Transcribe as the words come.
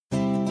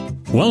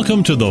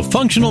Welcome to the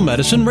Functional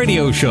Medicine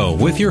Radio Show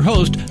with your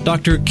host,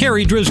 Dr.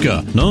 Carri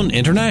Drzyzga, known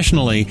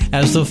internationally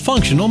as the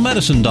Functional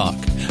Medicine Doc.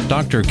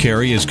 Dr.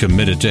 Carri is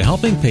committed to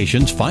helping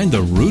patients find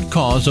the root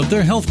cause of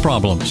their health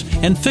problems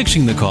and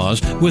fixing the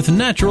cause with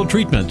natural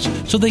treatments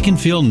so they can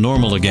feel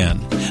normal again.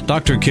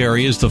 Dr.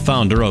 Carri is the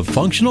founder of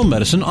Functional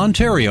Medicine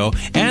Ontario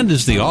and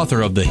is the author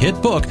of the hit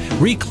book,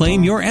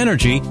 Reclaim Your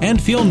Energy and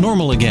Feel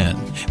Normal Again.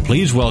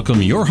 Please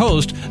welcome your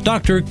host,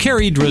 Dr.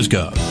 Carri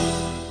Drzyzga.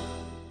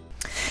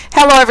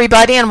 Hello,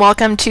 everybody, and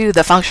welcome to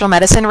the Functional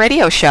Medicine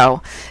Radio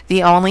Show,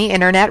 the only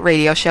internet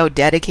radio show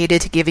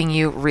dedicated to giving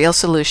you real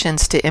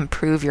solutions to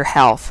improve your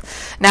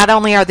health. Not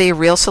only are they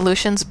real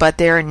solutions, but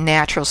they're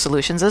natural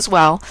solutions as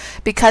well,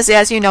 because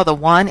as you know, the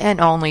one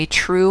and only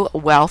true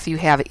wealth you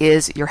have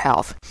is your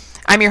health.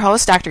 I'm your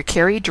host, Dr.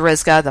 Carri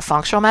Drzyzga, the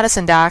Functional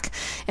Medicine Doc,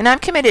 and I'm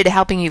committed to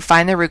helping you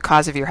find the root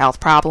cause of your health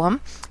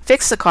problem,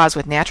 fix the cause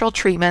with natural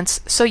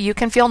treatments so you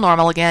can feel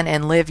normal again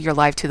and live your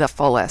life to the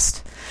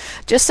fullest.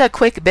 Just a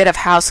quick bit of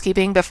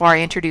housekeeping before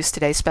I introduce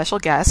today's special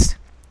guest.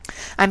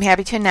 I'm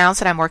happy to announce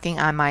that I'm working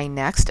on my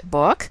next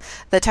book.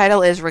 The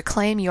title is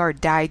Reclaim Your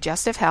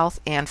Digestive Health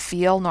and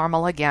Feel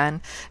Normal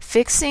Again,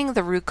 Fixing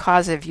the Root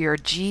Cause of Your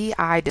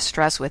GI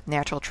Distress with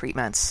Natural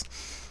Treatments.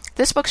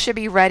 This book should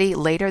be ready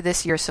later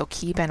this year, so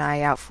keep an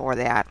eye out for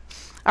that.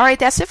 All right,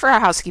 that's it for our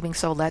housekeeping,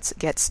 so let's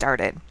get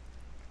started.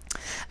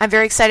 I'm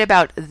very excited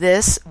about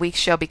this week's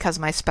show because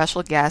my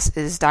special guest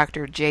is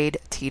Dr. Jade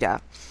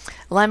Teta.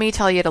 Let me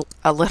tell you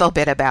a little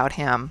bit about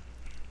him.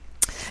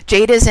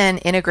 Jade is an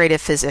integrative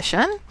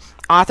physician,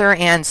 author,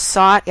 and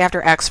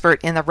sought-after expert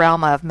in the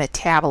realm of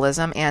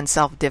metabolism and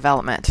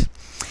self-development.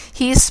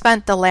 He's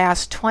spent the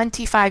last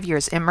 25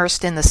 years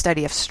immersed in the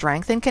study of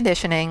strength and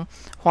conditioning,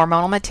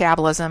 hormonal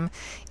metabolism,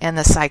 and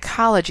the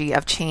psychology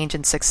of change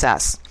and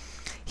success.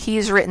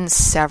 He's written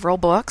several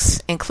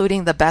books,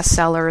 including the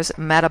bestsellers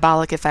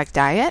Metabolic Effect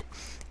Diet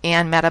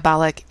and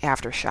Metabolic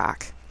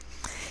Aftershock.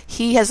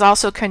 He has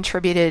also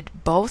contributed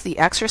both the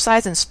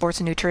exercise and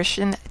sports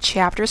nutrition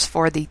chapters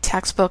for the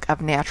textbook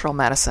of natural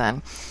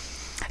medicine.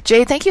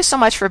 Jade, thank you so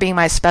much for being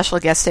my special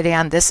guest today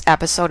on this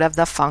episode of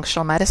the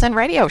Functional Medicine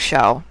Radio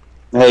Show.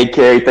 Hey,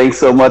 Carrie, thanks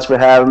so much for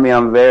having me.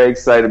 I'm very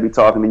excited to be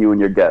talking to you and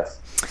your guests.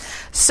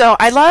 So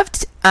I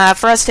loved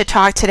for us to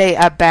talk today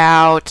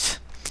about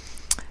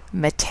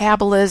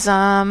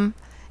metabolism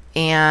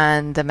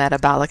and the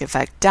metabolic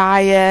effect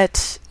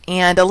diet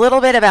and a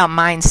little bit about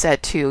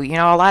mindset too. You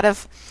know, a lot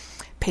of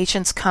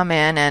patients come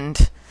in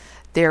and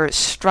they're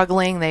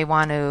struggling. They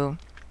want to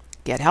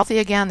get healthy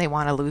again. They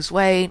want to lose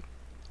weight.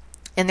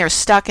 And they're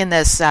stuck in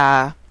this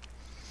aspect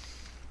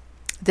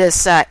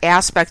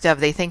of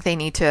they think they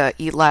need to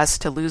eat less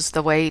to lose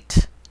the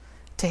weight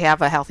to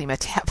have a healthy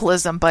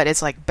metabolism, but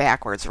it's like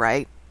backwards,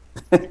 right?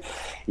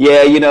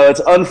 Yeah, you know,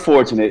 it's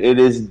unfortunate. It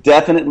is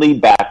definitely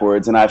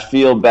backwards, and I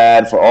feel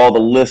bad for all the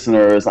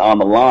listeners on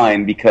the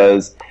line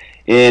because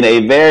in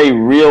a very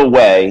real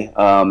way,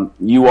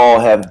 you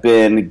all have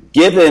been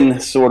given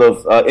sort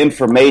of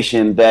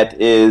information that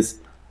is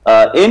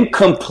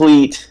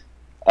incomplete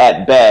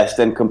at best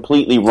and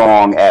completely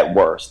wrong at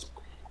worst.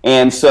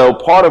 And so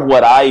part of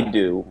what I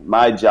do,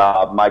 my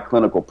job, my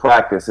clinical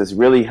practice, is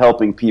really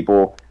helping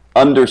people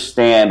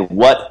understand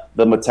what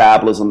the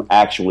metabolism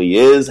actually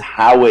is,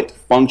 how it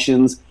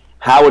functions,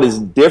 how it is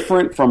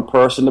different from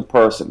person to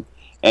person.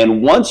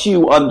 And once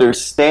you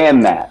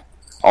understand that,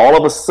 all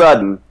of a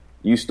sudden,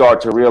 you start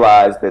to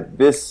realize that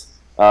this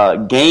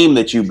game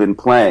that you've been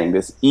playing,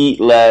 this eat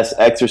less,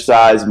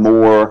 exercise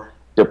more,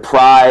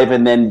 deprive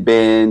and then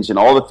binge, and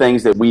all the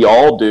things that we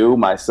all do,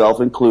 myself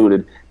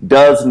included,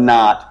 does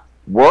not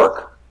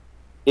work,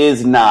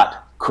 is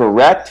not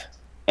correct,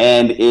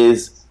 and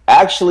is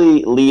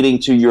actually leading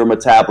to your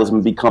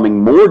metabolism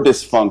becoming more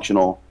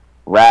dysfunctional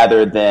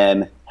rather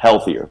than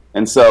healthier.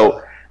 And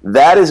so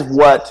that is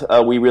what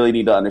we really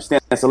need to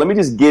understand. So let me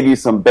just give you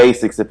some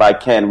basics, if I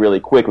can, really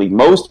quickly.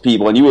 Most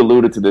people, and you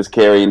alluded to this,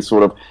 Carrie, in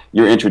sort of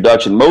your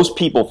introduction, most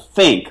people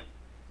think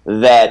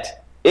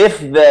that if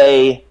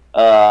they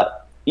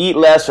eat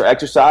less or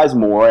exercise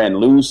more and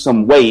lose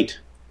some weight,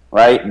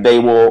 right, they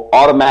will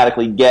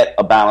automatically get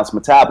a balanced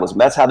metabolism.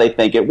 That's how they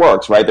think it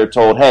works, right? They're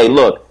told, hey,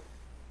 look,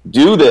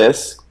 do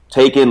this,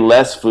 take in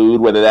less food,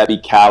 whether that be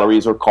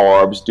calories or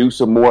carbs, do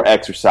some more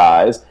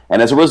exercise,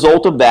 and as a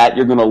result of that,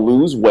 you're going to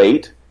lose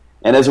weight,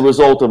 and as a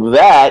result of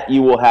that,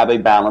 you will have a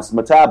balanced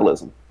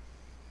metabolism.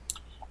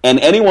 And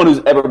anyone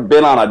who's ever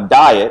been on a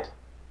diet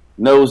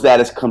knows that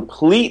is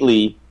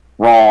completely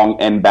wrong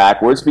and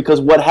backwards,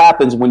 because what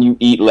happens when you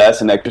eat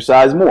less and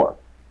exercise more?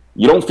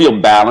 You don't feel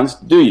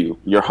balanced, do you?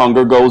 Your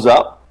hunger goes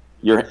up,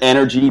 your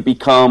energy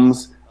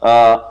becomes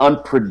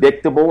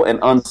unpredictable and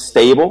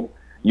unstable,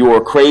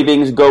 your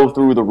cravings go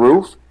through the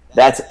roof.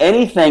 That's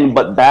anything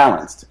but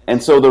balanced.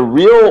 And so the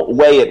real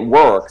way it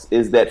works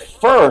is that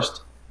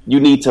first you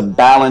need to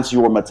balance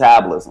your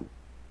metabolism.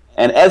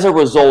 And as a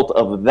result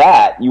of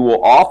that, you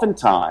will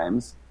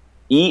oftentimes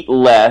eat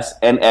less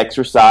and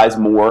exercise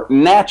more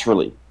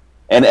naturally.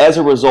 And as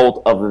a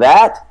result of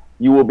that,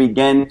 you will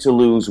begin to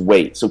lose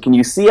weight. So can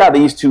you see how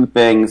these two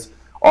things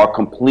are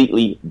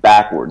completely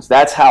backwards.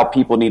 That's how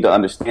people need to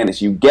understand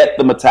this. You get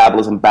the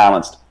metabolism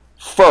balanced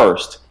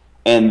first,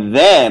 and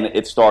then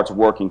it starts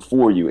working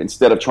for you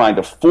instead of trying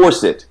to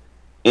force it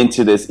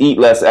into this eat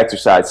less,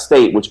 exercise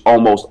state, which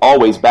almost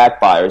always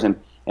backfires.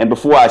 And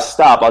before I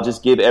stop, I'll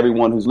just give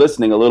everyone who's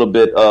listening a little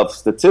bit of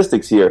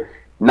statistics here.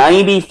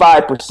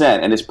 95%,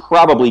 and it's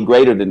probably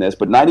greater than this,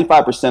 but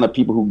 95% of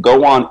people who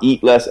go on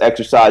eat less,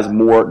 exercise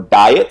more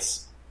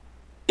diets,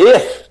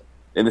 if,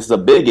 and this is a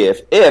big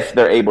if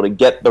they're able to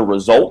get the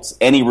results,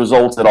 any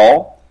results at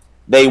all,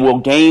 they will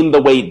gain the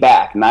weight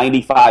back,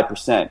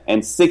 95%,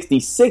 and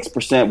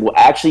 66% will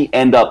actually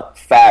end up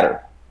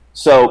fatter.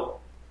 So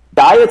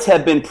diets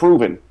have been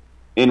proven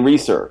in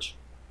research.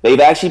 They've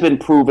actually been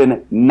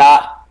proven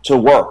not to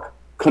work.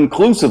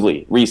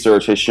 Conclusively,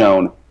 research has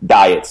shown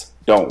diets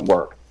don't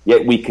work.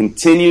 Yet we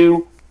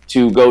continue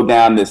to go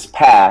down this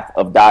path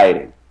of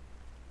dieting.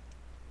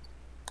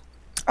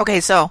 Okay,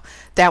 so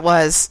that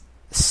was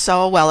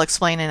so well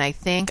explained, and I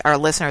think our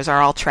listeners are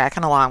all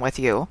tracking along with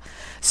you.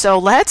 So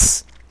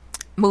let's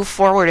move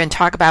forward and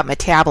talk about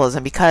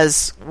metabolism,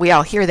 because we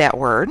all hear that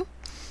word,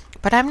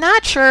 but I'm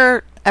not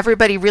sure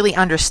everybody really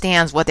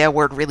understands what that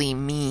word really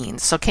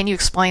means. So can you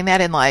explain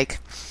that in like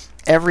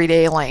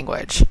everyday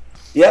language?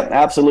 Yep,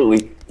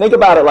 absolutely. Think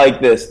about it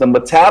like this. The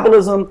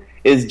metabolism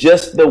is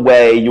just the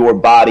way your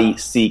body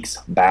seeks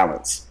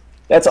balance.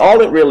 That's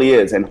all it really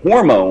is. And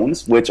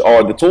hormones, which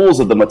are the tools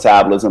of the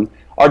metabolism,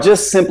 are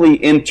just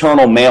simply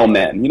internal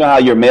mailmen. You know how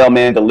your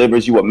mailman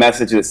delivers you a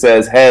message that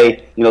says,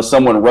 hey,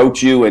 someone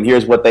wrote you and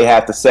here's what they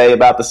have to say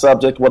about the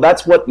subject? Well,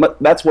 that's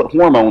what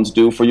hormones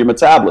do for your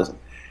metabolism.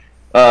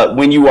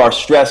 When you are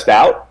stressed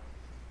out,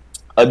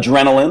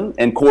 adrenaline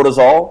and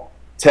cortisol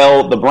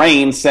tell the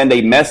brain, send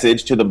a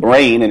message to the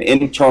brain, an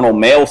internal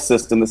mail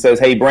system that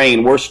says, hey,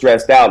 brain, we're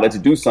stressed out. Let's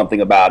do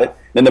something about it.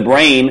 Then the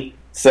brain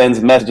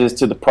sends messages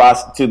to the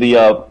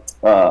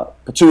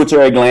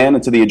pituitary gland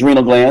and to the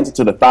adrenal glands and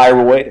to the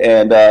thyroid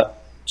and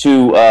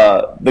to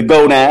the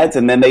gonads.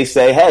 And then they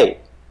say, hey,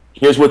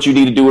 here's what you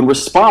need to do in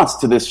response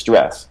to this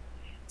stress.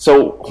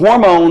 So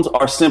hormones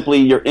are simply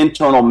your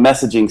internal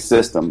messaging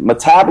system.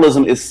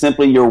 Metabolism is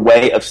simply your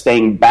way of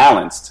staying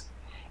balanced.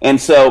 And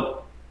so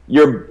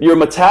your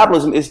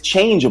metabolism is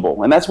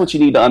changeable, and that's what you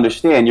need to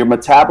understand. Your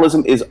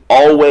metabolism is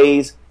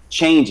always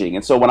changing.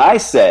 And so when I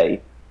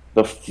say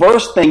the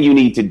first thing you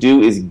need to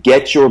do is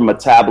get your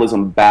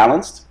metabolism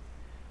balanced,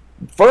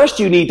 first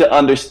you need to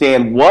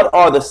understand what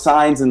are the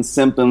signs and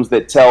symptoms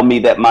that tell me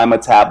that my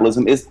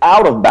metabolism is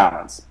out of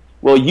balance.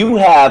 Well, you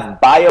have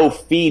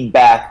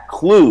biofeedback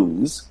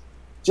clues.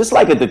 Just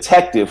like a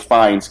detective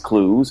finds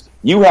clues,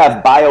 you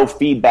have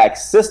biofeedback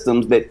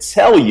systems that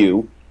tell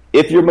you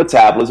if your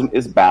metabolism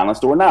is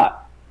balanced or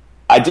not.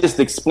 I just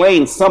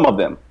explained some of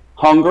them.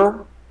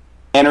 Hunger,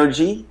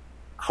 energy,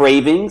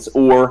 cravings,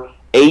 or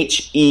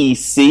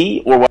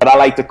HEC, or what I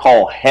like to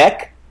call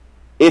HEC.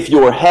 If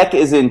your HEC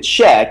is in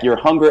check, your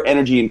hunger,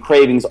 energy, and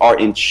cravings are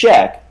in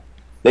check,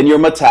 then your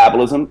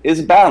metabolism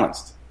is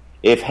balanced.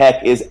 If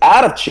HEC is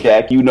out of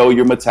check, you know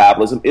your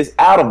metabolism is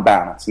out of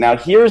balance. Now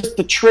here's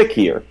the trick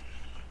here.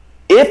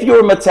 If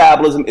your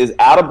metabolism is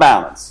out of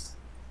balance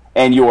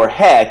and your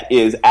HEC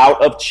is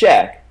out of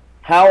check,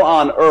 how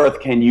on earth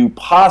can you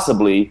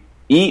possibly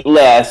eat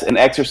less and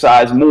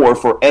exercise more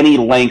for any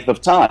length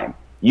of time?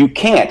 You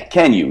can't,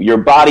 can you? Your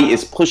body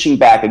is pushing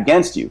back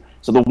against you.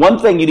 So the one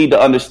thing you need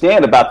to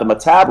understand about the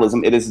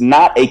metabolism, it is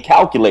not a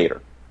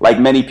calculator, like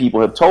many people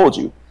have told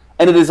you.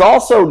 And it is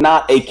also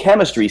not a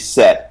chemistry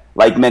set,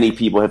 like many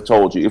people have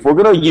told you. If we're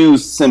going to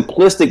use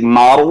simplistic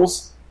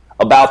models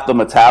about the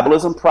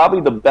metabolism,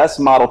 probably the best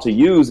model to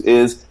use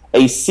is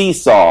a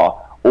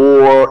seesaw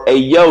or a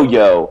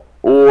yo-yo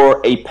or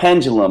a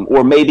pendulum,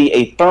 or maybe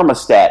a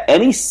thermostat.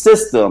 Any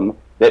system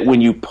that when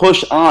you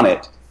push on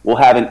it will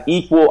have an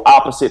equal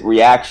opposite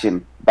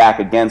reaction back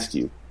against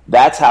you.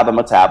 That's how the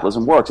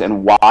metabolism works.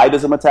 And why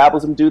does the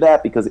metabolism do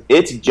that? Because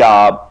its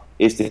job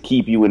is to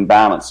keep you in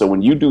balance. So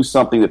when you do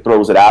something that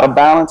throws it out of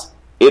balance,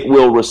 it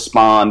will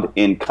respond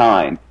in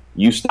kind.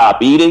 You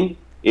stop eating,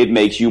 it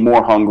makes you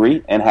more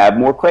hungry and have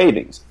more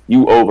cravings.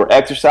 You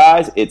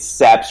over-exercise, it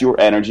saps your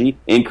energy,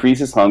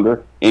 increases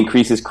hunger,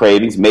 increases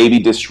cravings, maybe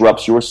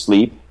disrupts your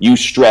sleep. You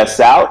stress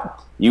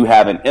out, you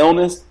have an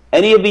illness.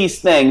 Any of these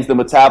things, the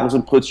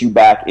metabolism puts you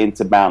back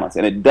into balance.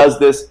 And it does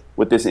this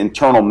with this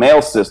internal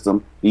mail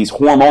system, these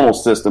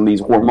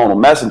hormonal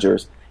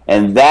messengers,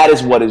 and that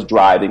is what is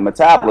driving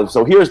metabolism.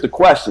 So here's the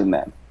question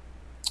then.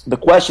 The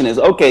question is,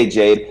 okay,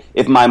 Jade,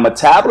 if my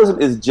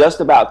metabolism is just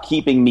about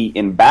keeping me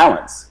in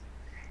balance,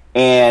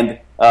 and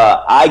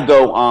I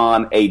go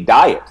on a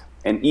diet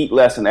and eat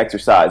less and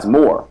exercise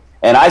more,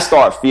 and I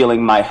start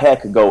feeling my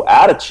HEC go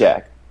out of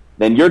check,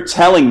 then you're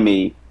telling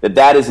me that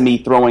that is me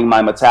throwing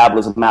my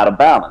metabolism out of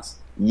balance.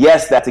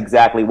 Yes, that's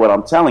exactly what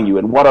I'm telling you.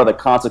 And what are the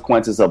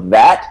consequences of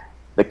that?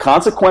 The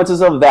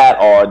consequences of that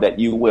are that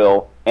you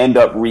will end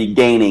up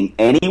regaining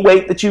any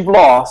weight that you've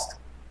lost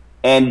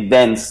and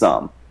then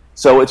some.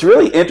 So it's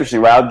really interesting,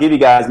 right? I'll give you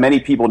guys, many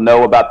people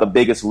know about The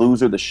Biggest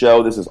Loser, the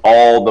show. This was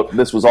all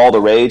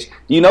the rage.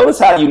 Do you notice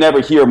how you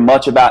never hear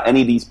much about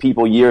any of these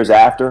people years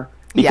after?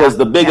 Because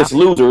the biggest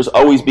losers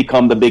always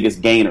become the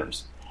biggest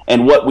gainers.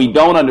 And what we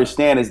don't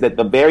understand is that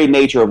the very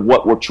nature of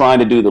what we're trying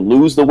to do to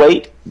lose the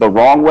weight the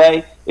wrong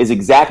way is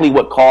exactly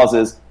what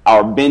causes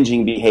our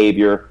binging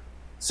behavior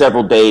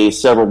several days,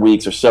 several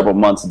weeks, or several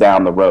months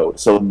down the road.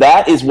 So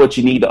that is what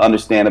you need to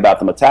understand about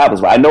the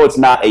metabolism. I know it's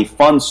not a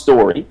fun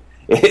story.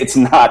 It's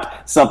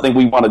not something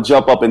we want to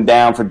jump up and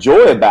down for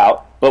joy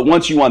about. But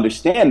once you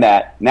understand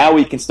that, now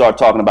we can start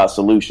talking about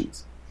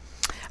solutions.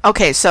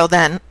 Okay, so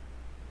then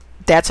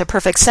that's a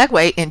perfect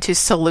segue into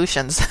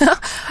solutions.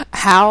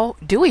 How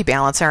do we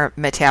balance our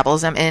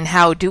metabolism, and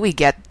how do we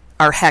get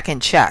our heck in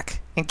check?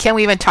 And can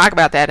we even talk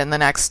about that in the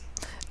next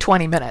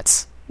 20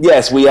 minutes?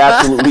 Yes, we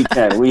absolutely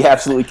can. We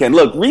absolutely can.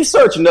 Look,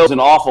 research knows an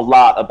awful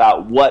lot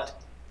about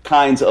what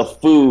kinds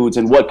of foods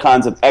and what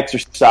kinds of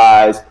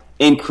exercise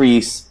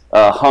increase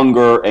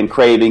hunger and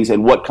cravings,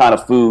 and what kind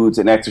of foods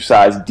and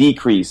exercise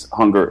decrease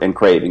hunger and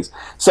cravings.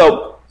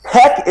 So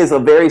HEC is a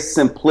very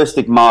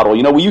simplistic model.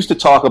 You know, we used to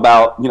talk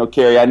about,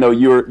 Carri, I know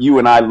you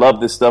and I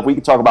love this stuff. We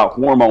can talk about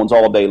hormones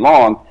all day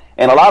long.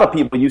 And a lot of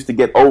people used to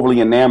get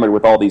overly enamored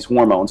with all these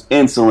hormones: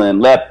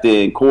 insulin,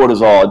 leptin,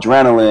 cortisol,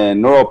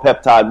 adrenaline,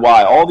 neuropeptide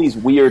Y, all these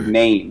weird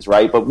names,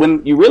 right? But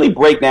when you really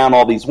break down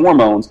all these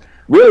hormones,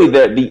 really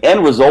the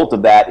end result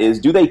of that is,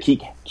 do they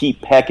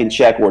keep HEC in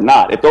check or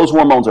not? If those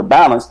hormones are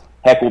balanced,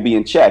 HEC will be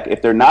in check.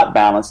 If they're not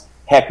balanced,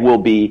 HEC will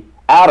be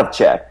out of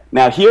check.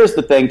 Now, here's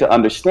the thing to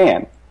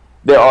understand.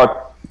 There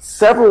are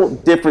several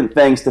different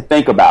things to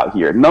think about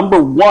here.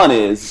 Number one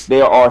is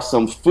there are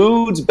some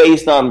foods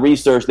based on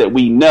research that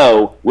we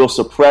know will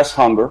suppress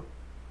hunger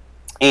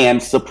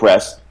and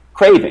suppress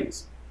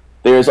cravings.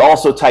 There's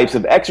also types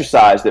of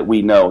exercise that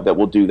we know that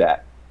will do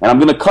that. And I'm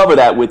going to cover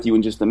that with you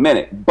in just a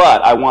minute.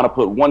 But I want to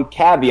put one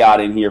caveat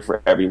in here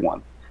for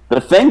everyone. The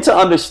thing to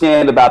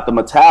understand about the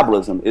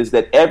metabolism is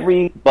that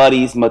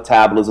everybody's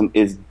metabolism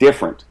is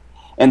different.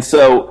 And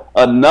so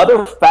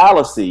another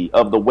fallacy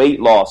of the weight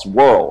loss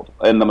world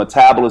and the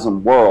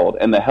metabolism world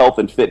and the health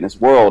and fitness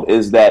world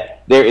is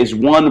that there is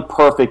one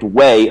perfect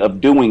way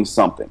of doing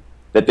something,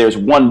 that there's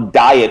one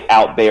diet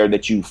out there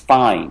that you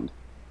find.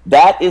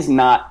 That is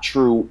not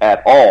true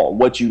at all.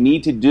 What you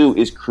need to do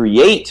is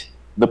create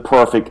the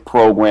perfect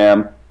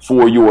program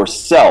for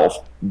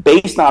yourself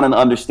based on an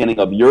understanding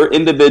of your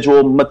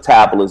individual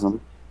metabolism,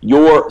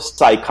 your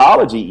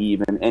psychology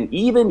even, and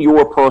even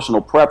your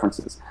personal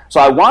preferences. So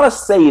I want to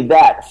say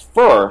that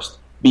first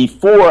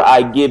before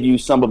I give you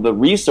some of the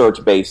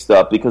research-based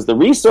stuff, because the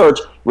research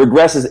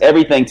regresses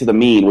everything to the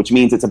mean, which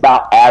means it's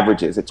about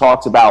averages. It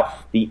talks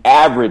about the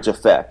average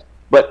effect.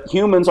 But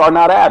humans are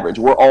not average.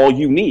 We're all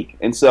unique.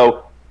 And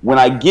so when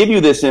I give you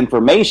this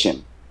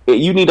information,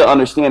 you need to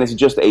understand it's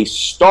just a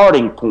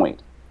starting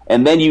point.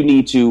 And then you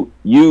need to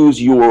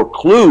use your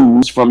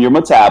clues from your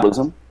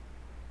metabolism.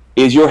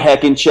 Is your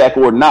HEC in check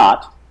or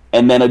not?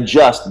 And then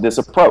adjust this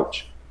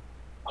approach.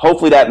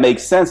 Hopefully that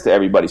makes sense to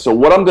everybody. So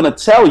what I'm going to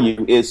tell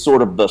you is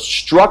sort of the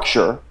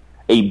structure,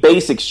 a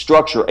basic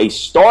structure, a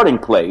starting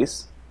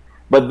place.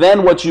 But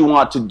then what you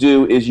want to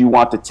do is you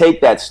want to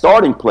take that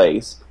starting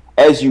place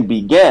as you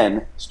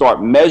begin,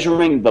 start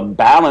measuring the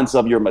balance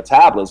of your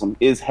metabolism.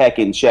 Is HEC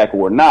in check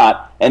or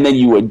not? And then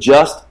you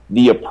adjust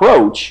the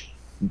approach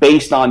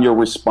based on your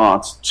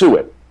response to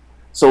it.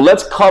 So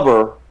let's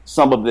cover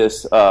some of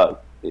this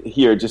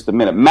here in just a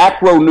minute.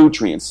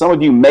 Macronutrients. Some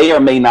of you may or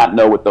may not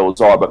know what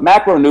those are, but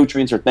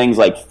macronutrients are things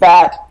like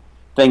fat,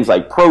 things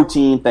like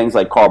protein, things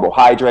like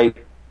carbohydrate.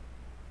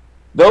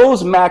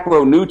 Those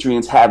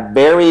macronutrients have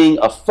varying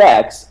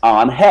effects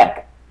on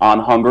HEC, on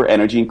hunger,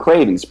 energy, and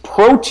cravings.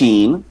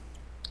 Protein,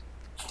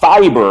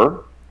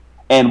 fiber,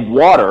 and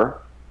water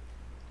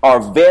are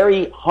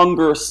very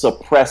hunger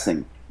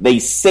suppressing. They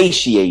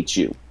satiate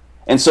you.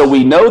 And so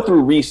we know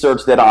through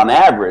research that on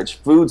average,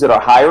 foods that are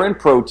higher in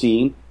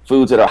protein,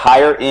 foods that are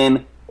higher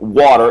in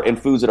water,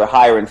 and foods that are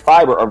higher in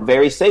fiber are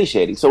very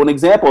satiating. So an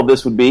example of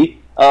this would be,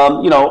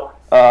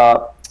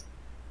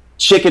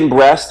 chicken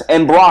breast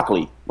and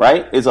broccoli,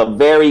 right, is a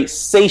very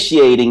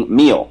satiating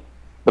meal.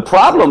 The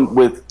problem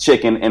with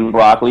chicken and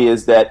broccoli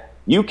is that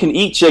you can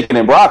eat chicken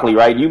and broccoli,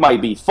 right? You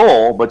might be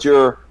full, but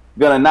you're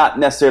going to not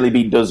necessarily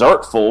be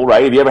dessert full,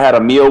 right? Have you ever had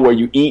a meal where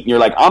you eat and you're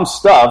like, I'm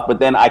stuffed, but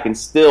then I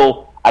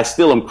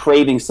still am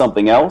craving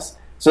something else?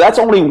 So that's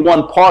only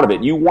one part of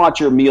it. You want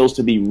your meals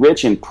to be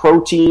rich in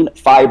protein,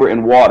 fiber,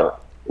 and water.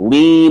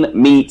 Lean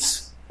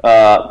meats,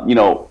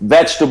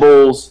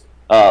 vegetables,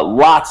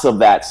 lots of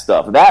that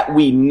stuff. That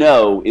we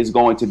know is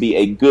going to be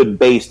a good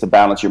base to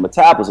balance your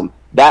metabolism.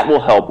 That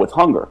will help with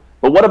hunger.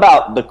 But what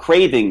about the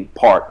craving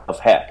part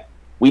of HEC?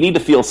 We need to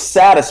feel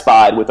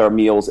satisfied with our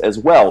meals as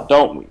well,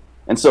 don't we?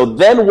 And so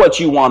then what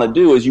you want to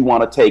do is you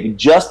want to take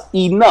just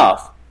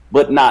enough,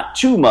 but not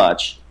too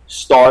much,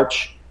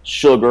 starch,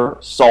 sugar,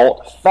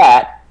 salt,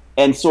 fat,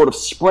 and sort of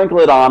sprinkle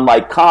it on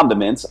like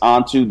condiments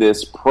onto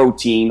this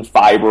protein,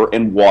 fiber,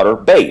 and water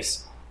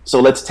base. So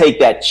let's take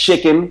that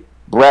chicken,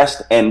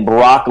 breast, and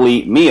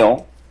broccoli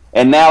meal,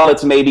 And now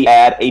let's maybe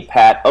add a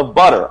pat of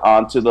butter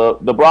onto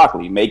the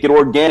broccoli. Make it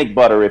organic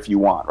butter if you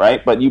want,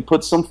 right? But you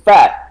put some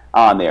fat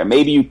on there.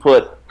 Maybe you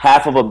put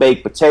half of a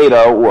baked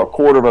potato or a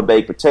quarter of a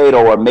baked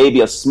potato or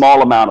maybe a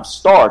small amount of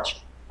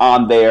starch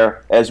on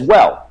there as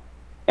well.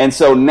 And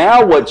so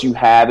now what you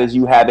have is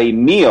you have a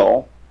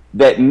meal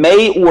that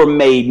may or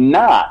may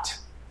not,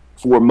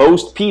 for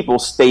most people,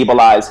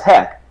 stabilize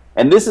heck.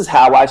 And this is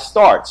how I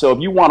start. So if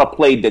you want to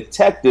play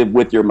detective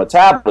with your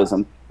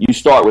metabolism, you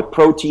start with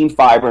protein,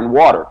 fiber, and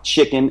water,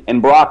 chicken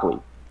and broccoli.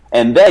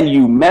 And then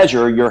you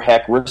measure your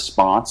heck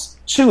response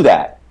to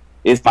that.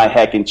 Is my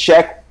heck in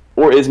check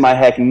or is my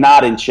heck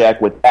not in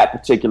check with that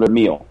particular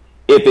meal?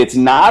 If it's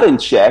not in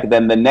check,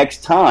 then the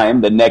next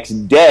time, the next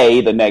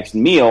day, the next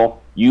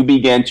meal, you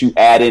begin to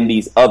add in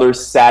these other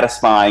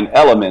satisfying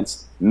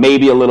elements.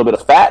 Maybe a little bit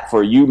of fat.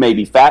 For you,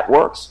 maybe fat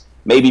works.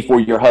 Maybe for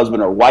your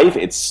husband or wife,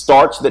 it's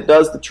starch that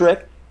does the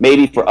trick.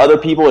 Maybe for other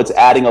people, it's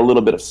adding a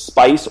little bit of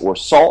spice or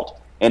salt.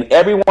 And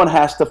everyone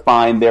has to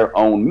find their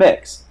own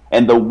mix.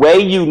 And the way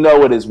you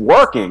know it is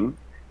working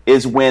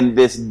is when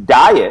this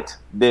diet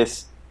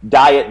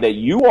that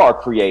you are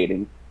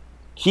creating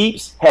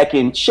keeps heck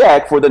in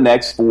check for the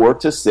next 4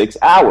 to 6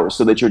 hours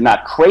so that you're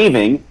not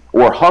craving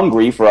or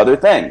hungry for other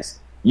things.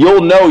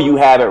 You'll know you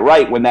have it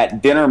right when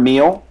that dinner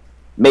meal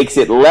makes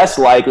it less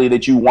likely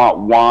that you want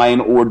wine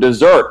or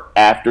dessert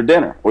after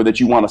dinner or that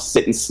you want to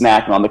sit and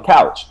snack on the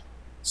couch.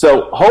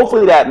 So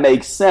hopefully that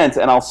makes sense,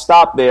 and I'll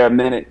stop there a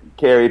minute,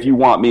 Carri, if you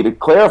want me to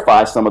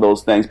clarify some of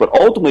those things. But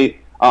ultimately,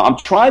 I'm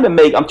trying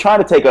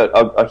to take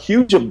a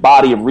huge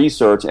body of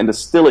research and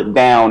distill it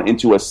down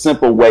into a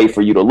simple way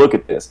for you to look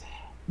at this.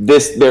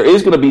 There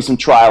is going to be some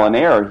trial and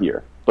error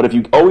here, but if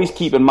you always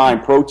keep in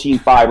mind protein,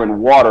 fiber,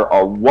 and water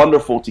are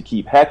wonderful to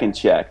keep heck in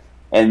check,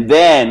 and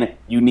then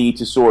you need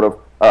to sort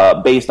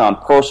of, based on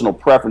personal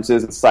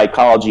preferences and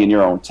psychology and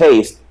your own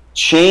taste,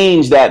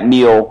 change that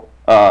meal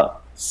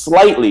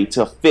slightly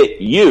to fit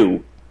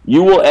you,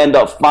 you will end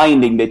up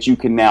finding that you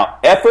can now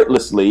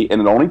effortlessly,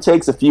 and it only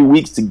takes a few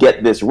weeks to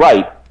get this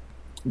right,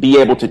 be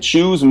able to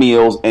choose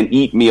meals and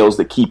eat meals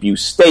that keep you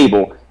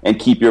stable and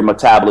keep your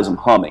metabolism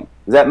humming.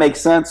 Does that make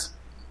sense?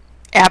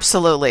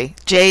 Absolutely.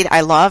 Jade,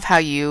 I love how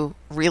you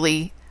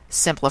really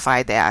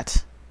simplified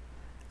that.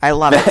 I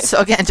love it. So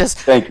again, just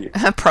thank you.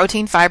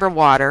 Protein, fiber,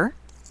 water,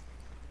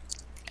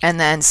 and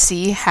then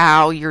see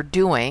how you're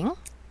doing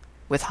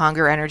with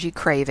hunger, energy,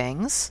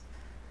 cravings.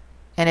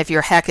 And if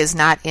your heck is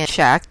not in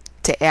check,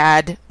 to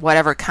add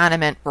whatever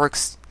condiment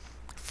works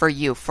for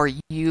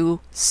you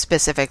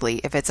specifically.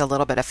 If it's a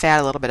little bit of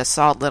fat, a little bit of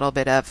salt, a little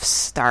bit of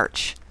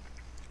starch.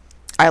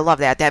 I love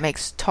that. That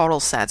makes total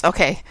sense.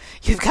 Okay,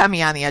 you've got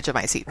me on the edge of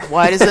my seat.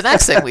 What is the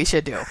next thing we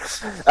should do?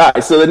 All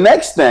right, so the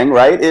next thing,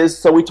 right, is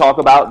so we talked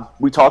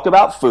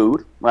about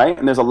food, right?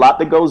 And there's a lot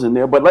that goes in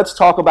there, but let's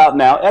talk about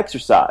now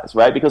exercise,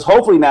 right? Because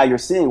hopefully now you're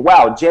seeing,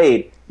 wow,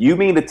 Jade, you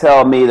mean to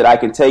tell me that I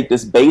can take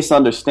this base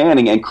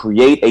understanding and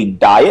create a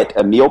diet,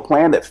 a meal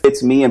plan that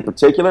fits me in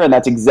particular? And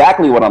that's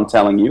exactly what I'm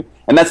telling you.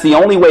 And that's the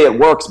only way it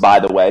works,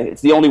 by the way.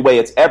 It's the only way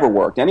it's ever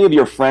worked. Any of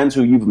your friends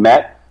who you've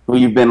met, who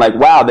you've been like,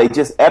 wow, they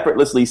just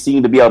effortlessly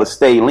seem to be able to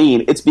stay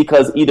lean, it's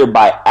because either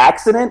by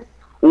accident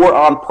or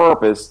on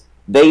purpose,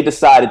 they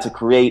decided to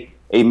create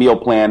a meal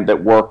plan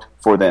that worked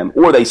for them,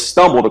 or they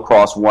stumbled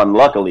across one,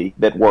 luckily,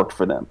 that worked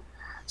for them.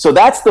 So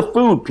that's the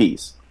food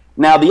piece.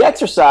 Now, the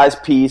exercise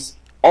piece,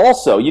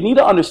 also, you need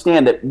to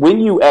understand that when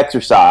you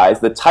exercise,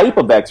 the type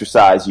of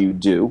exercise you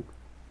do,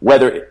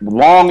 whether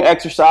long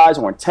exercise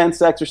or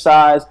intense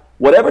exercise,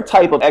 whatever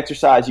type of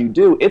exercise you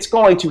do, it's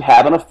going to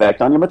have an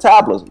effect on your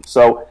metabolism.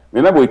 So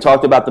remember, we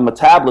talked about the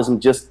metabolism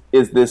just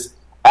is this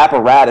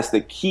apparatus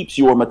that keeps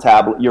your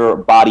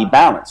body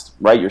balanced,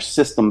 right? Your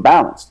system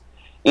balanced.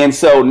 And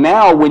so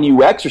now when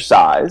you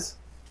exercise,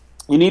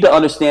 you need to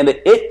understand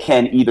that it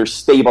can either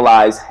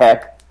stabilize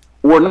heck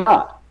or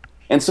not.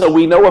 And so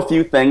we know a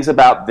few things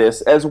about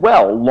this as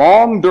well.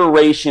 Long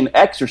duration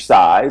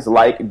exercise,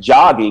 like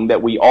jogging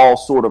that we all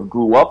sort of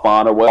grew up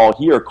on, or we all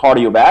hear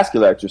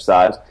cardiovascular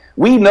exercise,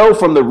 we know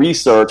from the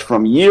research,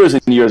 from years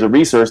and years of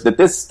research, that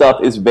this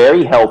stuff is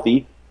very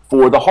healthy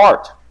for the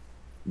heart.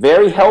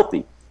 Very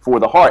healthy for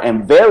the heart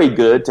and very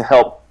good to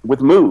help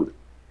with mood.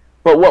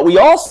 But what we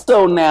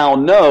also now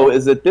know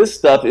is that this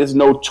stuff is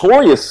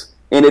notorious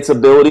in its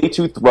ability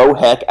to throw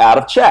heck out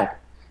of check.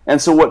 And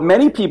so what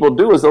many people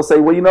do is they'll say,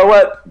 well, you know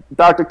what,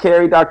 Dr.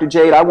 Carri, Dr.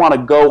 Jade, I want to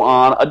go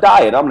on a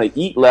diet. I'm going to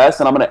eat less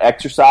and I'm going to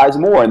exercise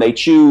more. And they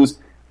choose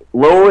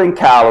lowering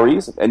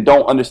calories and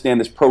don't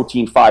understand this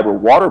protein, fiber,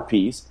 water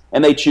piece.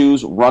 And they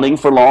choose running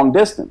for long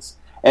distance.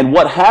 And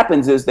what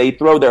happens is they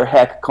throw their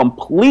heck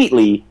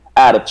completely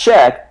out of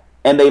check,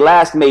 and they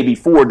last maybe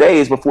 4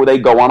 days before they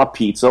go on a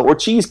pizza or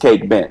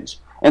cheesecake binge.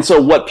 And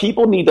so what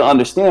people need to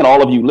understand,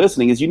 all of you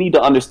listening, is you need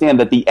to understand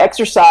that the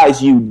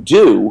exercise you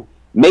do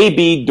may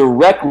be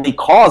directly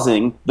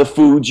causing the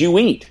food you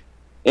eat.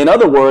 In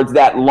other words,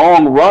 that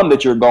long run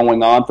that you're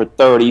going on for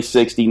 30,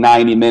 60,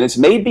 90 minutes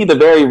may be the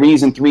very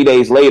reason 3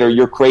 days later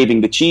you're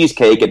craving the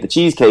cheesecake at the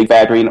Cheesecake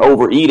Factory and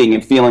overeating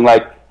and feeling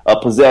like a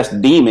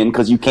possessed demon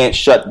because you can't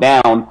shut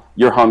down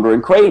your hunger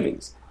and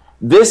cravings.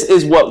 This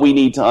is what we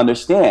need to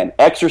understand.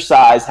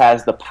 Exercise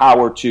has the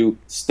power to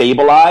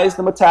stabilize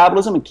the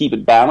metabolism and keep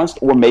it balanced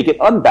or make it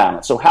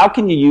unbalanced. So how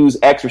can you use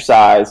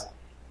exercise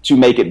to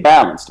make it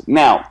balanced?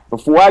 Now,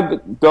 before I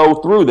go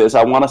through this,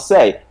 I want to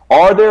say,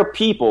 are there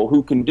people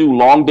who can do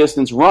long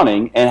distance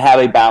running and have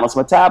a balanced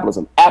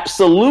metabolism?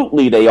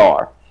 Absolutely they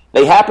are.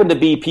 They happen to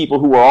be people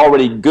who are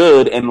already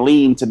good and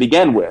lean to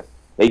begin with.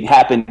 They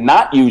happen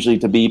not usually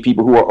to be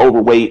people who are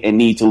overweight and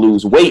need to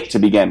lose weight to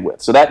begin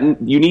with. So that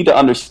you need to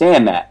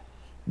understand that.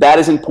 That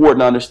is important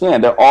to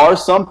understand. There are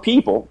some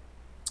people,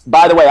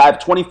 by the way, I have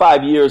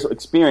 25 years of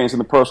experience in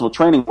the personal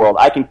training world.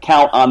 I can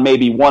count on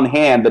maybe one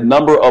hand the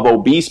number of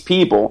obese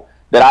people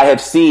that I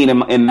have seen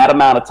in that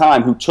amount of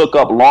time who took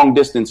up long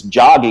distance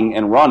jogging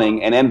and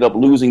running and ended up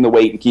losing the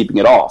weight and keeping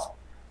it off.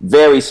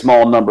 Very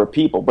small number of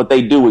people, but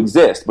they do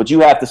exist. But you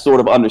have to sort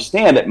of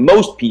understand that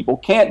most people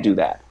can't do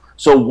that.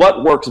 So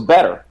what works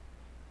better?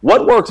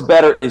 What works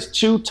better is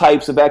two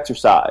types of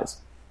exercise: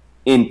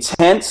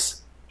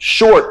 intense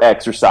short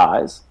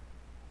exercise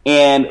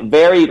and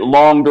very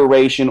long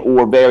duration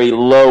or very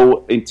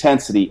low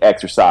intensity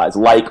exercise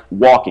like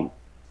walking.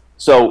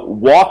 So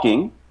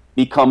walking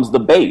becomes the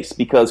base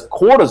because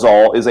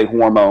cortisol is a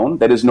hormone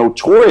that is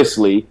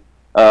notoriously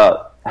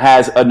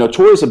has a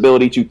notorious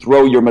ability to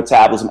throw your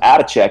metabolism out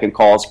of check and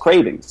cause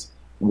cravings.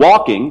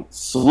 Walking,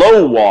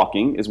 slow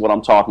walking is what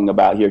I'm talking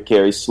about here,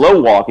 Carri.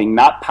 Slow walking,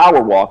 not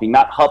power walking,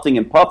 not huffing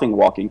and puffing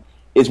walking,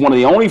 is one of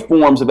the only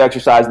forms of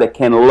exercise that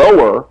can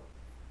lower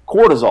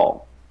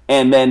cortisol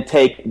and then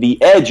take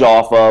the edge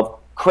off of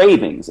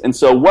cravings. And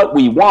so what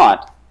we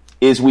want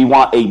is we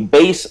want a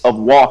base of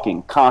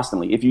walking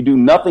constantly. If you do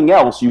nothing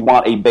else, you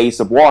want a base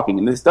of walking.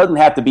 And this doesn't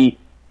have to be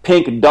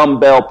pink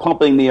dumbbell,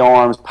 pumping the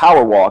arms,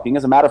 power walking.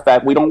 As a matter of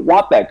fact, we don't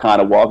want that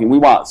kind of walking. We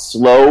want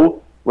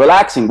slow,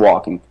 relaxing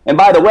walking. And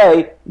by the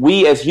way,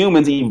 we as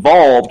humans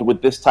evolved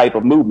with this type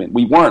of movement.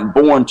 We weren't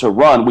born to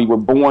run. We were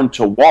born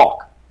to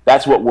walk.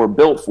 That's what we're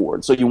built for.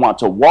 And so you want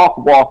to walk,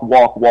 walk,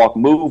 walk, walk,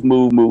 move,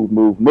 move, move,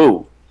 move,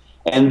 move.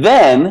 And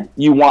then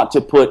you want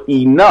to put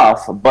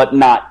enough, but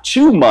not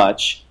too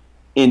much,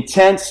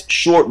 intense,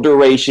 short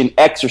duration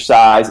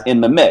exercise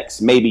in the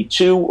mix, maybe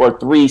 2 or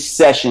 3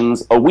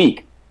 sessions a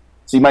week.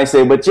 So you might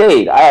say, but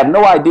Jade, I have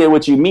no idea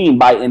what you mean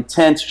by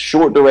intense,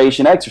 short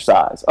duration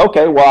exercise.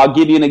 Okay, well, I'll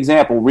give you an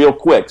example real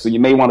quick. So you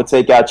may want to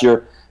take out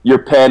your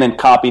pen and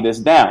copy this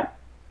down.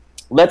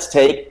 Let's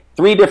take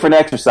 3 different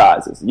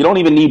exercises. You don't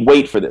even need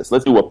weight for this.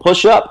 Let's do a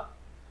push-up,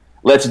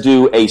 let's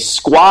do a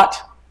squat,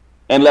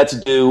 and let's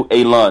do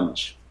a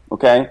lunge,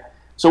 okay?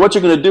 So what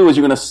you're going to do is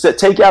you're going to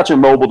take out your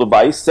mobile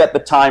device, set the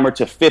timer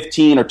to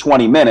 15 or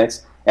 20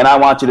 minutes, and I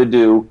want you to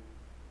do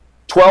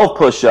 12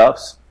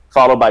 push-ups,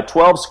 followed by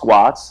 12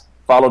 squats,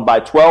 followed by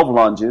 12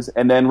 lunges,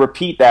 and then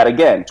repeat that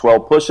again.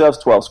 12 push-ups,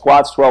 12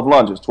 squats, 12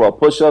 lunges, 12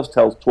 push-ups,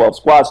 12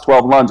 squats,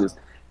 12 lunges.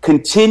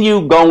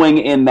 Continue going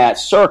in that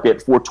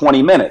circuit for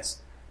 20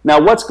 minutes. Now,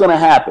 what's going to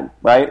happen,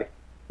 right?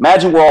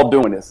 Imagine we're all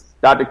doing this.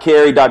 Dr.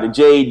 Carri, Dr.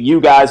 Jade,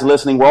 you guys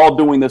listening, we're all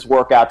doing this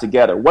workout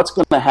together. What's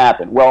going to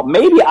happen? Well,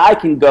 maybe I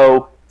can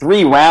go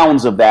 3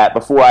 rounds of that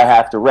before I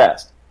have to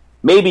rest.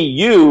 Maybe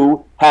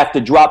you have to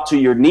drop to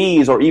your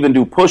knees or even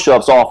do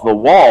push-ups off the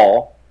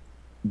wall,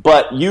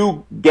 but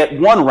you get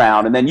 1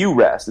 round and then you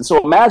rest. And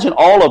so imagine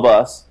all of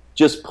us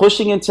just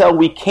pushing until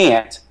we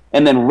can't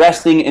and then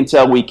resting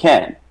until we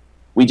can.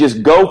 We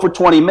just go for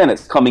 20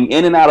 minutes, coming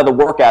in and out of the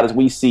workout as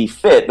we see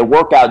fit. The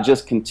workout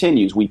just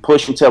continues. We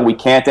push until we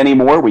can't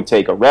anymore. We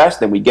take a rest,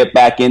 then we get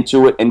back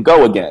into it and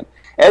go again.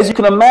 As you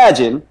can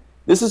imagine,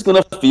 this is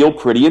going to feel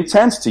pretty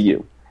intense to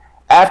you.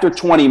 After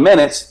 20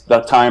 minutes, the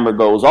timer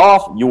goes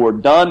off. You're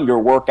done. Your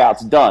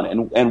workout's done.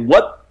 And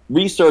what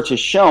research has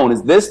shown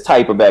is this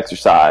type of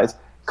exercise,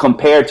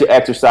 compared to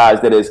exercise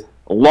that is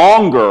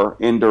longer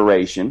in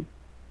duration,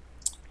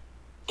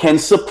 can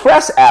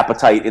suppress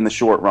appetite in the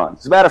short run.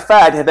 As a matter of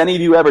fact, have any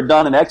of you ever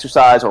done an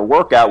exercise or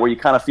workout where you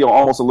kind of feel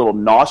almost a little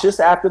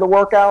nauseous after the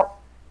workout?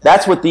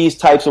 That's what these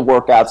types of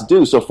workouts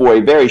do. So for a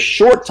very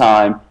short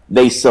time,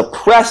 they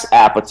suppress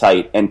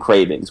appetite and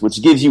cravings,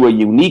 which gives you a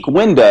unique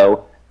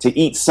window to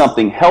eat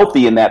something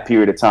healthy in that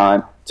period of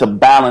time to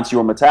balance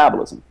your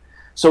metabolism.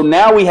 So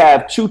now we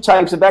have 2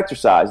 types of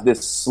exercise: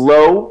 this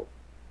slow,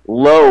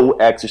 low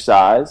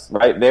exercise,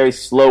 right? Very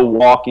slow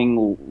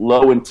walking,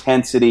 low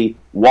intensity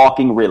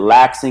walking,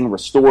 relaxing,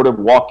 restorative,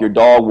 walk your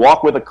dog,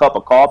 walk with a cup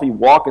of coffee,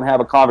 walk and have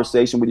a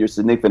conversation with your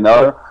significant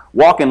other,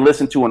 walk and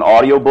listen to an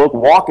audiobook,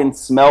 walk and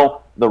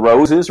smell the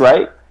roses,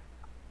 right?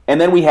 And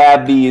then we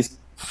have these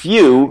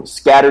few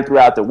scattered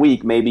throughout the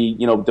week, maybe,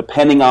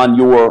 depending on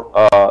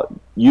your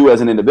you as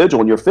an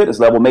individual and your fitness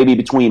level, maybe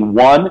between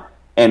 1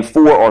 and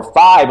 4 or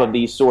 5 of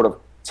these sort of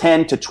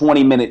 10 to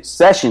 20 minute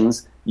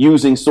sessions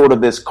using sort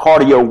of this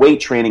cardio weight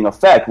training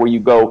effect where you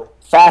go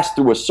fast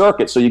through a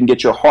circuit so you can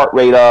get your heart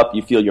rate up,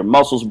 you feel your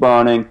muscles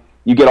burning,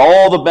 you get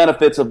all the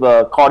benefits of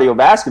the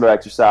cardiovascular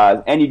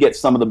exercise, and you get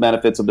some of the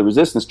benefits of the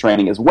resistance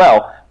training as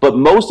well. But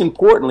most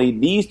importantly,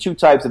 these 2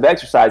 types of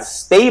exercise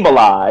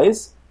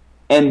stabilize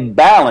and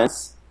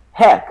balance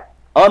heck,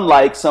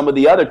 unlike some of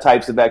the other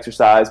types of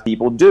exercise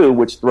people do,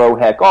 which throw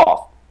heck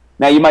off.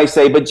 Now you might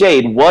say, but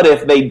Jade, what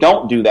if they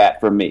don't do that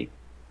for me?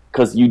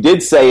 Because you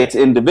did say it's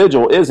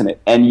individual, isn't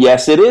it? And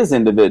yes, it is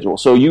individual.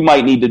 So you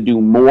might need to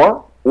do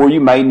more or you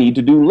might need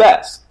to do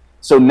less.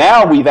 So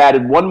now we've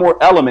added one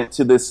more element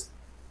to this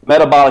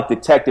metabolic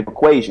detective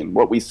equation.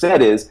 What we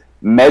said is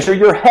measure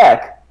your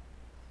heck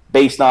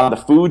based on the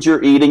food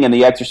you're eating and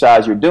the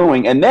exercise you're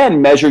doing, and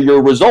then measure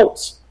your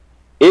results.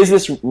 Is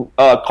this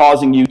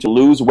causing you to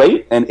lose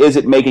weight, and is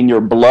it making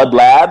your blood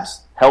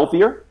labs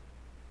healthier?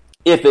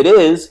 If it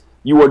is,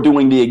 you are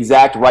doing the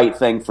exact right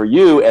thing for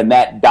you, and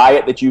that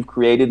diet that you've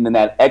created and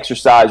that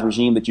exercise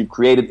regime that you've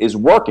created is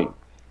working.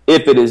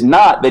 If it is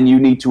not, then you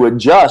need to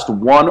adjust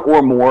one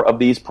or more of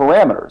these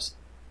parameters.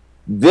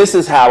 This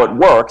is how it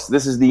works.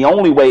 This is the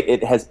only way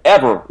it has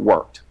ever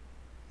worked.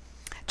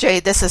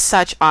 Jade, this is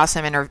such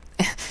awesome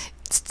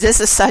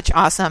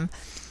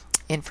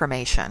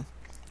information.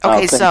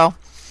 Okay,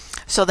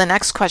 so the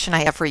next question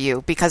I have for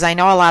you, because I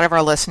know a lot of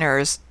our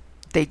listeners,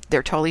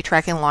 they're totally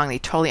tracking along, they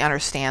totally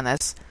understand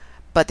this,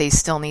 but they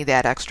still need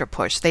that extra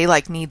push. They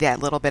need that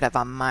little bit of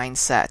a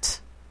mindset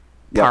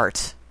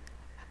part.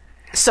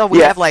 So we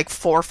have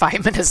 4 or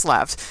 5 minutes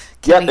left.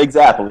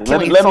 Exactly.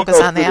 Can we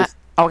focus on that?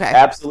 Okay.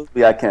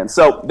 Absolutely, I can.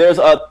 So there's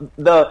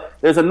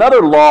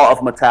another law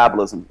of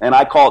metabolism, and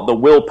I call it the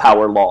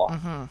willpower law.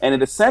 Mm-hmm. And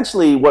it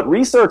essentially, what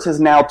research has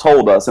now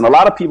told us, and a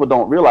lot of people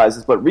don't realize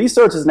this, but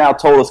research has now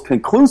told us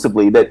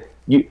conclusively that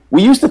we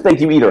used to think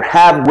you either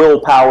have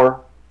willpower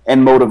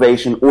and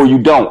motivation or you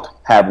don't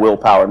have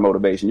willpower and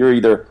motivation. You're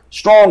either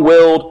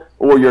strong-willed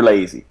or you're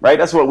lazy, right?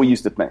 That's what we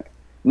used to think.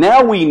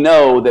 Now we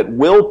know that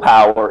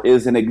willpower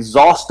is an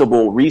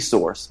exhaustible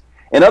resource.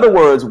 In other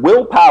words,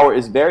 willpower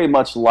is very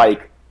much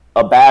like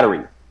a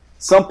battery.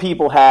 Some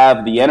people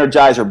have the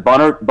Energizer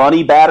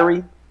Bunny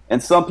battery,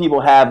 and some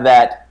people have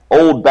that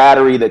old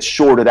battery that's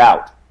shorted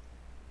out.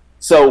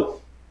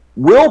 So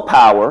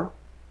willpower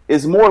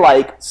is more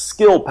like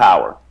skill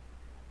power.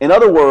 In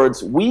other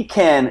words, we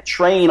can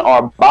train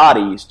our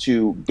bodies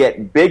to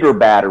get bigger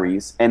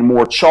batteries and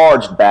more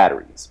charged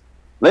batteries.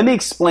 Let me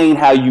explain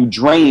how you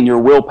drain your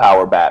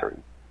willpower battery.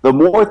 The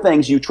more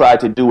things you try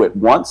to do at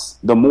once,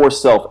 the more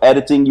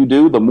self-editing you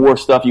do, the more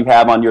stuff you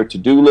have on your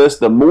to-do list,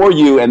 the more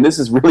you, and this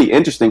is really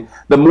interesting,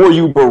 the more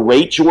you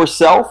berate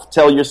yourself,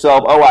 tell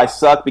yourself, oh, I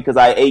suck because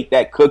I ate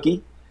that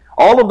cookie.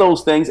 All of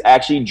those things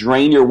actually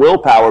drain your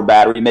willpower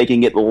battery,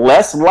 making it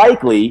less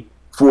likely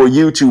for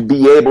you to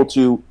be able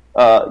to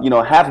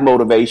have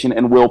motivation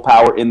and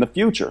willpower in the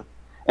future.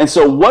 And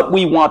so what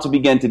we want to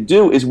begin to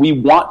do is we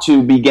want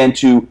to begin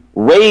to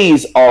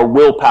raise our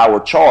willpower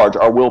charge,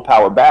 our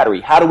willpower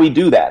battery. How do we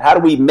do that? How do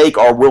we make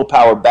our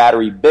willpower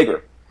battery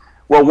bigger?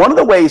 Well, one of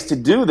the ways to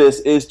do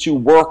this is to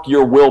work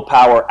your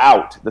willpower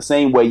out, the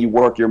same way you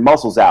work your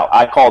muscles out.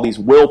 I call these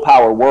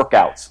willpower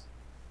workouts.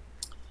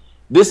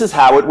 This is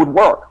how it would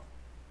work.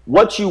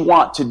 What you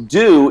want to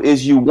do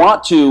is you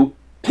want to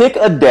pick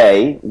a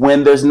day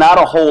when there's not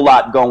a whole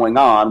lot going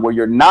on, where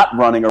you're not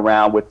running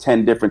around with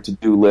 10 different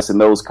to-do lists and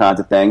those kinds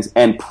of things,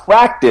 and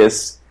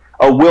practice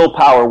a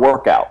willpower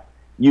workout.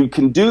 You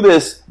can do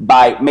this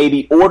by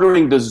maybe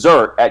ordering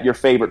dessert at your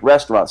favorite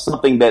restaurant,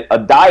 something that a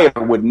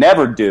dieter would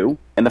never do,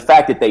 and the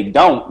fact that they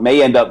don't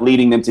may end up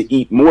leading them to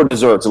eat more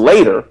desserts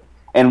later,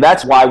 and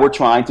that's why we're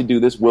trying to do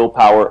this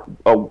willpower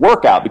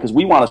workout, because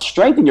we want to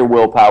strengthen your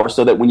willpower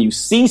so that when you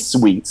see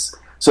sweets,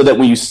 so that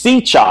when you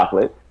see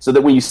chocolate, so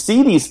that when you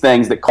see these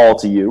things that call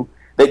to you,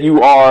 that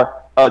you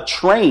are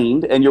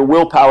trained and your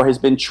willpower has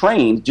been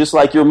trained just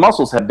like your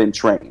muscles have been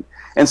trained.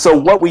 And so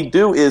what we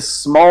do is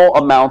small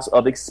amounts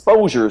of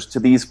exposures to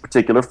these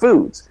particular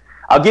foods.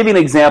 I'll give you an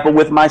example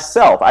with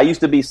myself. I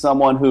used to be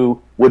someone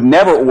who would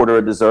never order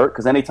a dessert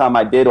because anytime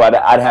I did,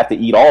 I'd have to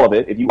eat all of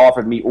it. If you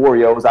offered me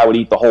Oreos, I would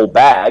eat the whole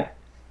bag.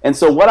 And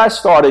so what I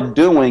started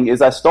doing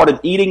is I started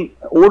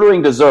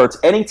ordering desserts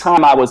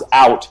anytime I was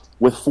out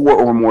with 4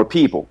 or more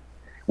people,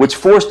 which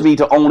forced me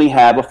to only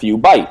have a few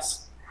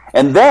bites.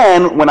 And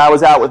then when I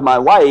was out with my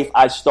wife,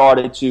 I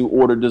started to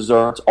order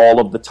desserts all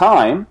of the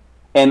time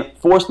and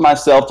forced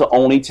myself to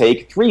only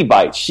take 3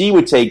 bites. She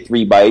would take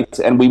 3 bites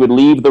and we would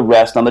leave the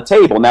rest on the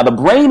table. Now the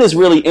brain is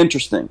really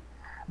interesting.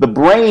 The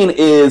brain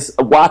is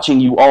watching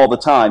you all the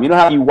time. You know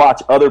how you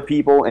watch other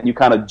people and you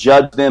kind of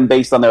judge them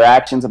based on their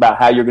actions about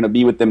how you're going to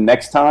be with them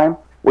next time?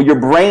 Well, your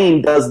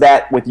brain does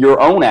that with your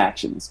own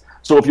actions.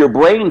 So if your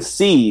brain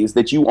sees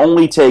that you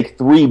only take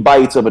 3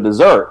 bites of a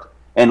dessert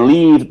and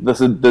leave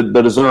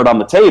the dessert on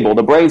the table,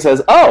 the brain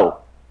says,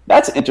 oh,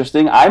 that's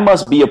interesting. I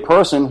must be a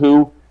person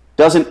who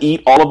doesn't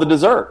eat all of the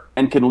dessert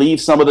and can leave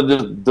some of the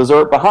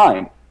dessert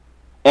behind.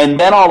 And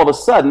then all of a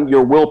sudden,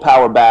 your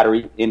willpower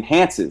battery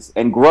enhances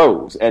and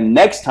grows. And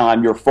next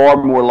time, you're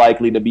far more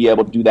likely to be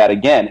able to do that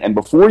again. And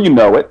before you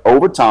know it,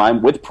 over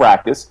time, with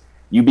practice,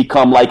 you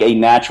become like a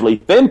naturally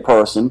thin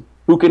person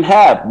who can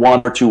have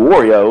 1 or 2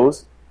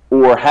 Oreos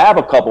or have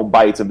a couple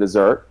bites of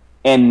dessert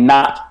and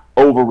not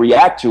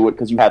overreact to it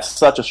because you have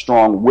such a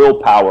strong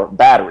willpower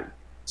battery.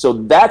 So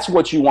that's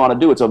what you want to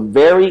do. It's a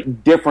very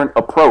different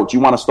approach. You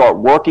want to start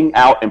working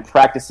out and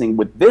practicing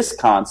with this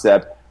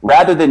concept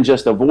rather than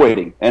just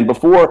avoiding. And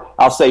before,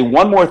 I'll say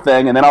one more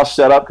thing, and then I'll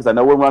shut up because I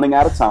know we're running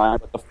out of time.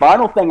 But the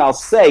final thing I'll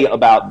say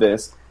about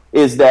this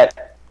is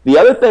that the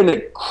other thing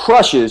that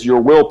crushes your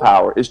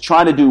willpower is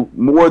trying to do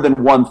more than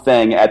one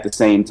thing at the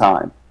same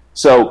time.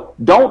 So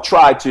don't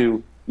try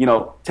to,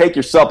 take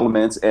your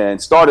supplements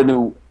and start a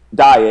new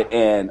diet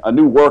and a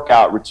new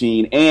workout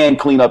routine and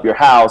clean up your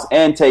house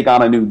and take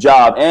on a new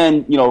job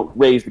and,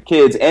 raise the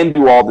kids and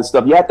do all this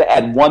stuff. You have to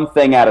add one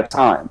thing at a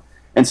time.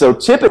 And so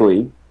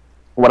typically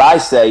what I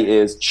say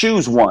is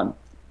choose one.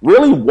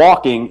 Really,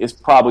 walking is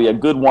probably a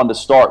good one to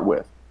start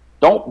with.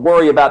 Don't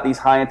worry about these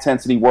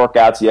high-intensity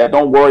workouts yet.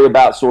 Don't worry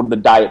about sort of the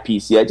diet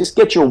piece yet. Just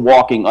get your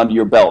walking under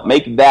your belt.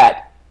 Make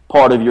that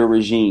part of your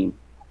regime.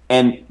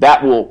 And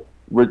that will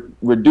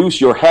reduce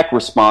your heck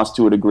response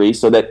to a degree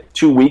so that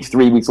 2 weeks,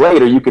 3 weeks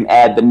later, you can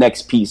add the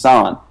next piece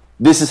on.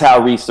 This is how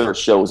research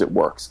shows it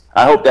works.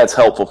 I hope that's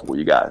helpful for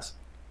you guys.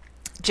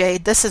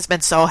 Jade, this has been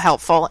so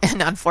helpful,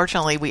 and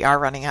unfortunately we are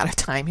running out of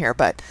time here,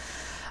 but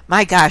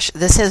my gosh,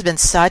 this has been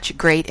such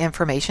great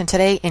information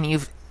today, and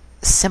you've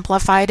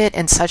simplified it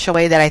in such a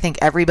way that I think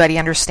everybody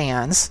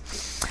understands.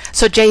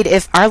 So Jade,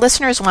 if our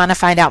listeners want to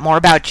find out more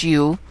about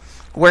you,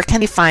 where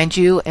can they find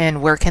you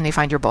and where can they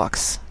find your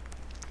books?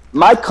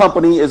 My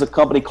company is a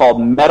company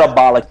called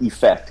Metabolic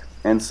Effect.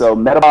 And so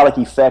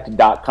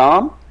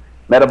metaboliceffect.com,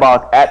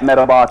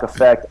 Metabolic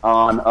Effect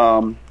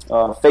on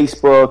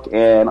Facebook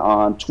and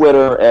on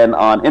Twitter and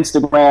on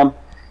Instagram.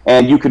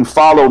 And you can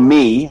follow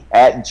me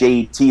at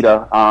Jade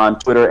Teta on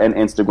Twitter and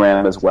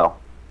Instagram as well.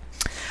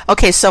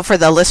 Okay, so for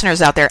the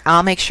listeners out there,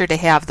 I'll make sure to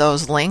have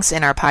those links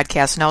in our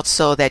podcast notes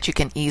so that you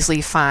can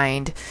easily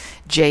find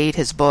Jade,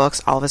 his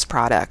books, all of his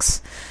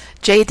products.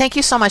 Jade, thank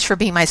you so much for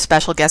being my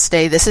special guest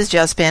today. This has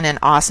just been an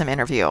awesome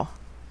interview.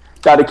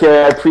 Dr.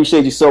 Carri, I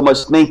appreciate you so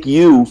much. Thank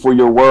you for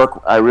your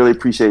work. I really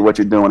appreciate what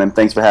you're doing, and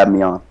thanks for having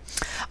me on.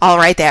 All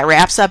right, that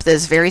wraps up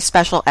this very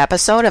special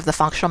episode of the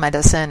Functional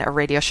Medicine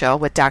Radio Show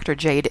with Dr.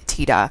 Jade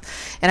Teta.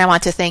 And I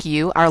want to thank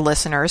you, our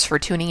listeners, for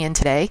tuning in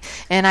today.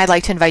 And I'd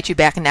like to invite you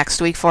back next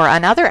week for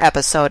another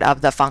episode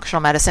of the Functional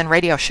Medicine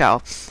Radio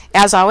Show.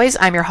 As always,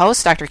 I'm your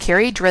host, Dr.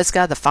 Carri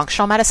Drizga, the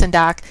Functional Medicine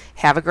Doc.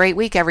 Have a great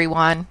week,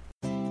 everyone.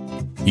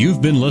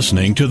 You've been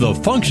listening to the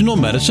Functional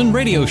Medicine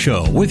Radio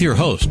Show with your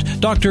host,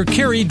 Dr.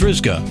 Carri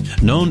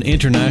Drizga, known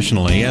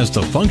internationally as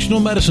the Functional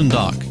Medicine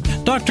Doc.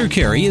 Dr.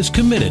 Carri is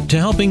committed to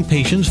helping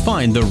patients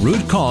find the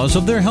root cause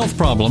of their health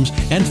problems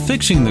and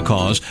fixing the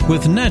cause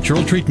with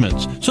natural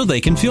treatments so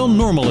they can feel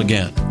normal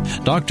again.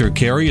 Dr.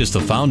 Carri is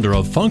the founder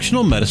of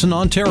Functional Medicine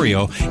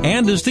Ontario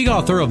and is the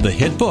author of the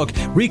hit book,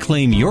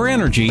 Reclaim Your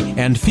Energy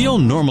and Feel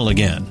Normal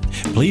Again.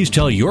 Please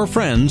tell your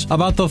friends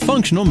about the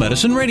Functional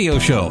Medicine Radio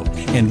Show,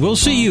 and we'll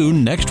see you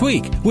next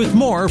week with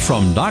more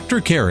from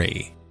Dr.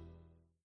 Carri.